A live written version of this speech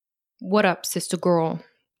What up, sister girl?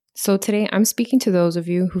 So today I'm speaking to those of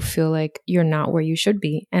you who feel like you're not where you should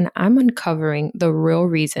be, and I'm uncovering the real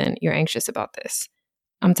reason you're anxious about this.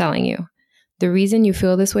 I'm telling you, the reason you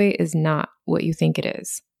feel this way is not what you think it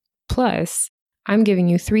is. Plus, I'm giving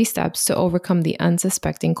you 3 steps to overcome the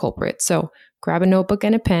unsuspecting culprit. So grab a notebook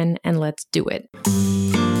and a pen and let's do it.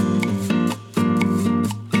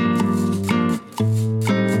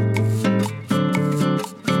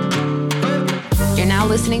 You're now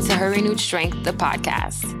listening to Her Renewed Strength, the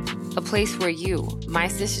podcast, a place where you, my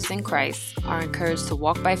sisters in Christ, are encouraged to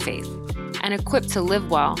walk by faith and equipped to live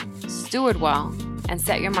well, steward well, and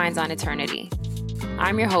set your minds on eternity.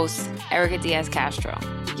 I'm your host, Erica Diaz Castro,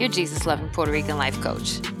 your Jesus-loving Puerto Rican life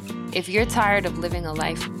coach. If you're tired of living a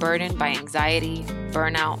life burdened by anxiety,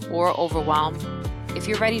 burnout, or overwhelm, if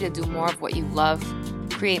you're ready to do more of what you love,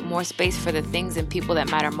 create more space for the things and people that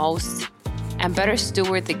matter most, and better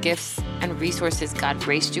steward the gifts and resources God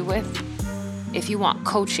graced you with, if you want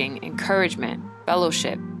coaching, encouragement,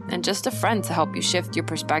 fellowship, and just a friend to help you shift your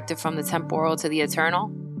perspective from the temporal to the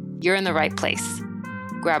eternal, you're in the right place.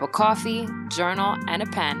 Grab a coffee, journal, and a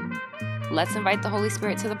pen. Let's invite the Holy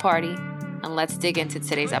Spirit to the party, and let's dig into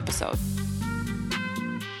today's episode.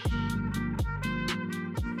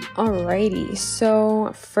 Alrighty,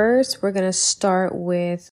 so first we're going to start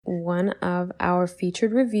with one of our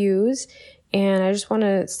featured reviews. And I just want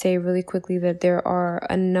to say really quickly that there are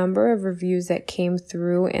a number of reviews that came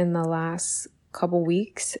through in the last couple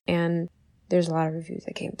weeks, and there's a lot of reviews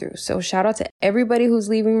that came through. So shout out to everybody who's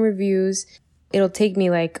leaving reviews. It'll take me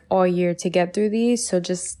like all year to get through these, so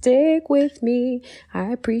just stick with me.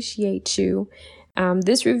 I appreciate you.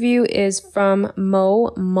 This review is from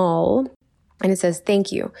Mo Mull, and it says,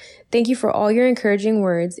 "Thank you. Thank you for all your encouraging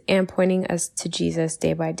words and pointing us to Jesus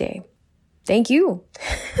day by day." Thank you.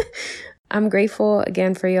 I'm grateful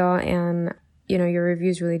again for y'all, and your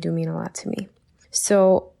reviews really do mean a lot to me.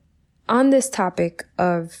 So on this topic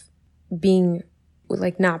of being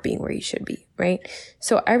not being where you should be, right?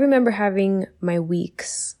 So I remember having my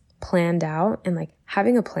weeks planned out and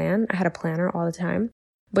having a plan. I had a planner all the time,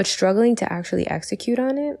 but struggling to actually execute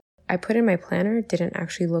on it. I put in my planner, didn't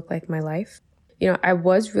actually look like my life. I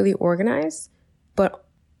was really organized, but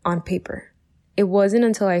on paper. It wasn't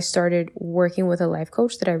until I started working with a life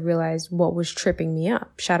coach that I realized what was tripping me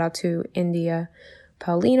up. Shout out to India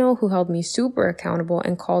Paulino, who held me super accountable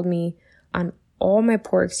and called me on all my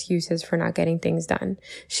poor excuses for not getting things done.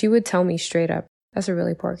 She would tell me straight up, that's a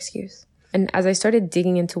really poor excuse. And as I started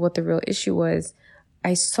digging into what the real issue was,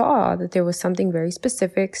 I saw that there was something very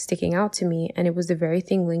specific sticking out to me, and it was the very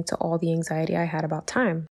thing linked to all the anxiety I had about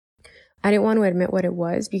time. I didn't want to admit what it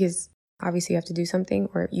was because obviously you have to do something,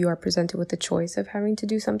 or you are presented with the choice of having to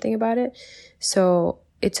do something about it. So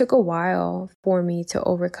it took a while for me to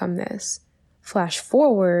overcome this. Flash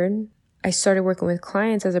forward, I started working with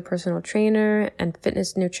clients as a personal trainer and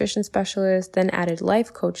fitness nutrition specialist, then added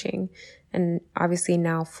life coaching, and obviously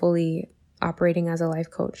now fully operating as a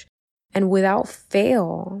life coach. And without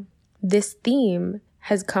fail, this theme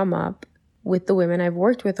has come up with the women I've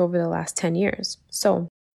worked with over the last 10 years. So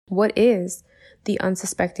what is the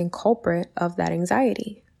unsuspecting culprit of that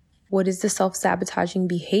anxiety? What is the self-sabotaging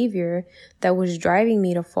behavior that was driving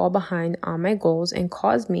me to fall behind on my goals and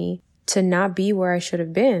caused me to not be where I should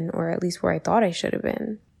have been, or at least where I thought I should have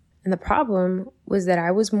been? And the problem was that I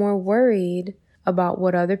was more worried about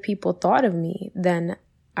what other people thought of me than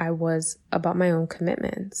I was about my own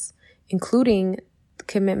commitments, including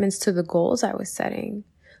commitments to the goals I was setting.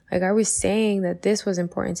 I was saying that this was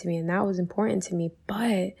important to me and that was important to me,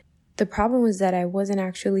 but the problem was that I wasn't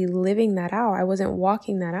actually living that out. I wasn't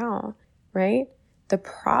walking that out, right? The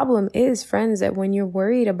problem is, friends, that when you're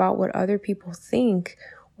worried about what other people think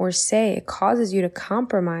or say, it causes you to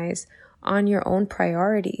compromise on your own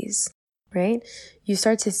priorities, right? You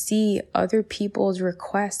start to see other people's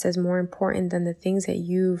requests as more important than the things that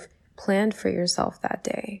you've planned for yourself that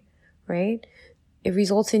day, right? It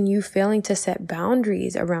results in you failing to set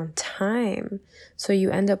boundaries around time. So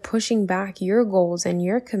you end up pushing back your goals and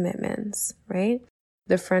your commitments, right?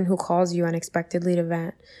 The friend who calls you unexpectedly to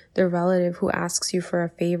vent, the relative who asks you for a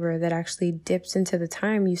favor that actually dips into the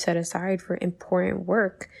time you set aside for important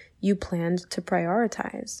work you planned to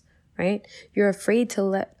prioritize, right? You're afraid to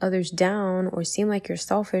let others down or seem like you're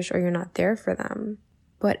selfish or you're not there for them.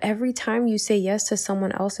 But every time you say yes to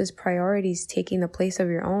someone else's priorities taking the place of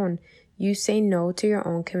your own, you say no to your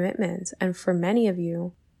own commitments. And for many of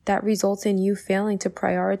you, that results in you failing to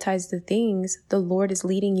prioritize the things the Lord is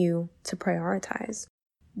leading you to prioritize.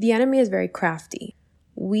 The enemy is very crafty.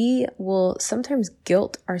 we will sometimes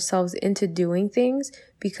guilt ourselves into doing things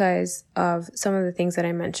because of some of the things that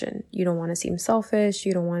I mentioned. You don't want to seem selfish.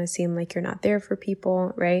 You don't want to seem like you're not there for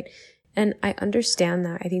people, right? And I understand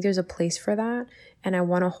that. I think there's a place for that, and I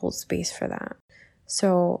want to hold space for that.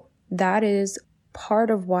 So that is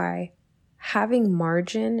part of why having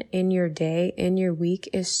margin in your day, in your week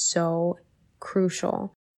is so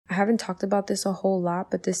crucial. I haven't talked about this a whole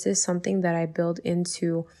lot, but this is something that I build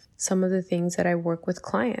into some of the things that I work with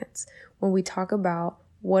clients. When we talk about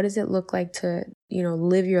what does it look like to,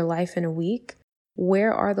 live your life in a week,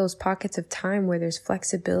 where are those pockets of time where there's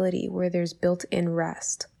flexibility, where there's built-in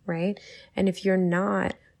rest, right? And if you're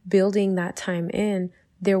not building that time in,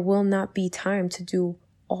 there will not be time to do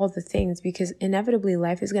all the things, because inevitably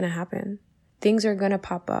life is going to happen. Things are going to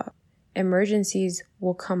pop up. Emergencies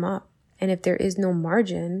will come up. And if there is no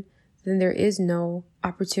margin, then there is no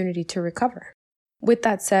opportunity to recover. With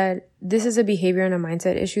that said, this is a behavior and a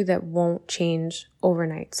mindset issue that won't change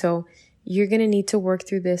overnight. So you're going to need to work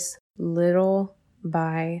through this little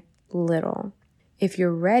by little. If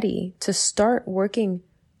you're ready to start working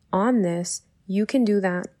on this, you can do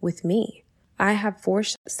that with me. I have 4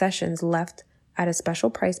 sessions left at a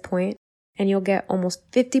special price point, and you'll get almost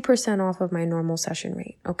 50% off of my normal session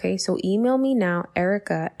rate. Okay, so email me now,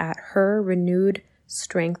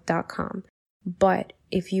 Erica@herrenewedstrength.com. But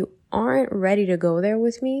if you aren't ready to go there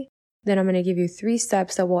with me, then I'm going to give you 3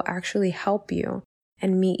 steps that will actually help you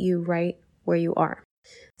and meet you right where you are.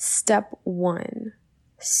 Step 1,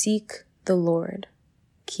 seek the Lord.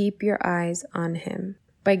 Keep your eyes on Him.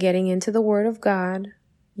 By getting into the Word of God,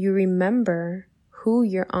 you remember who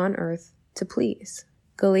you're on earth to please.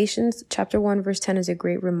 Galatians chapter 1 verse 10 is a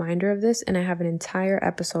great reminder of this, and I have an entire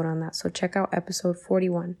episode on that. So check out episode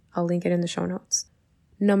 41. I'll link it in the show notes.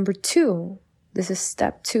 Number 2, this is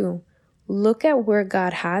step 2. Look at where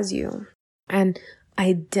God has you and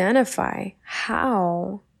identify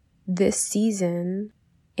how in this season,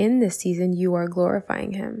 you are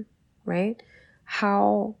glorifying Him, right?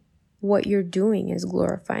 How what you're doing is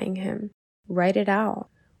glorifying Him. Write it out.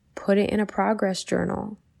 Put it in a progress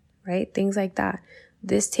journal, right? Things like that.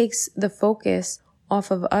 This takes the focus off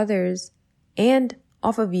of others and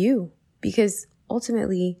off of you, because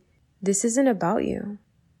ultimately this isn't about you.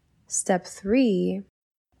 Step 3,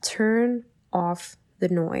 turn off the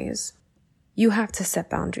noise. You have to set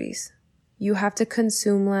boundaries. You have to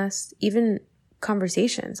consume less. Even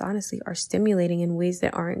conversations, honestly, are stimulating in ways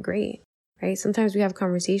that aren't great, right? Sometimes we have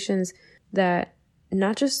conversations that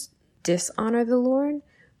not just dishonor the Lord,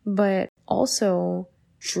 but also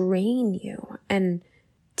drain you and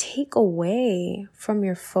take away from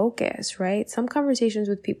your focus, right? Some conversations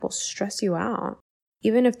with people stress you out,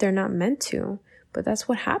 even if they're not meant to, but that's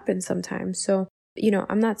what happens sometimes. So,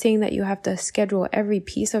 I'm not saying that you have to schedule every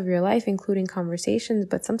piece of your life, including conversations,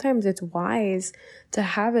 but sometimes it's wise to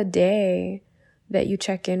have a day that you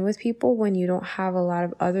check in with people when you don't have a lot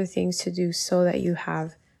of other things to do, so that you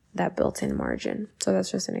have that built-in margin. So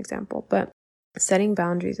that's just an example, but setting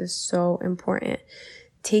boundaries is so important.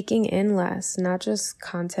 Taking in less, not just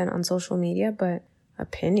content on social media, but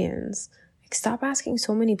opinions. Stop asking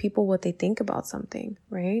so many people what they think about something,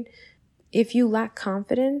 right? If you lack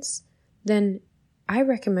confidence, then I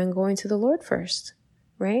recommend going to the Lord first,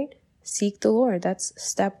 right? Seek the Lord. That's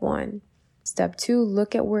step 1. Step 2,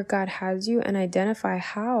 look at where God has you and identify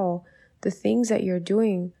how the things that you're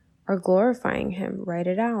doing are glorifying Him. Write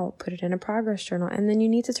it out, put it in a progress journal, and then you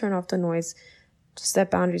need to turn off the noise, just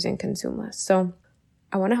set boundaries and consume less. So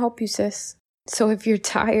I want to help you, sis. So if you're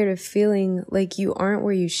tired of feeling like you aren't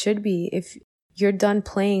where you should be, if you're done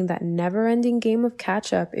playing that never-ending game of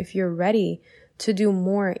catch-up, if you're ready to do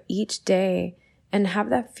more each day and have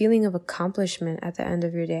that feeling of accomplishment at the end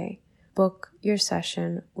of your day, book your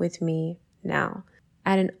session with me now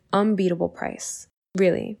at an unbeatable price.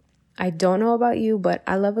 Really. I don't know about you, but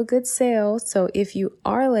I love a good sale. So if you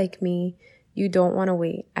are like me, you don't want to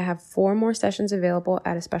wait. I have 4 more sessions available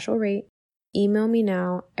at a special rate. Email me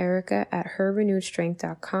now,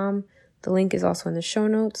 Erica@herrenewedstrength.com. The link is also in the show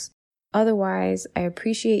notes. Otherwise, I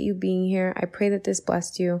appreciate you being here. I pray that this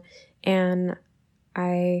blessed you, and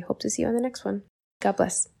I hope to see you on the next one. God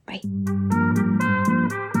bless. Bye.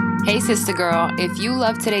 Hey, sister girl, if you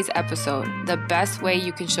love today's episode, the best way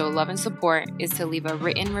you can show love and support is to leave a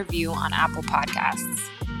written review on Apple Podcasts.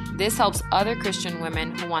 This helps other Christian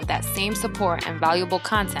women who want that same support and valuable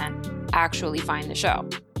content actually find the show.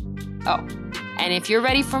 Oh, and if you're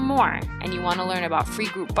ready for more and you want to learn about free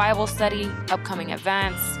group Bible study, upcoming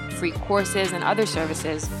events, free courses, and other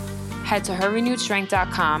services, head to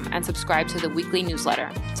herrenewedstrength.com and subscribe to the weekly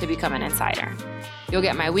newsletter to become an insider. You'll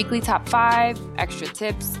get my weekly top 5, extra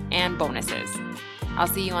tips, and bonuses. I'll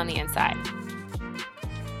see you on the inside.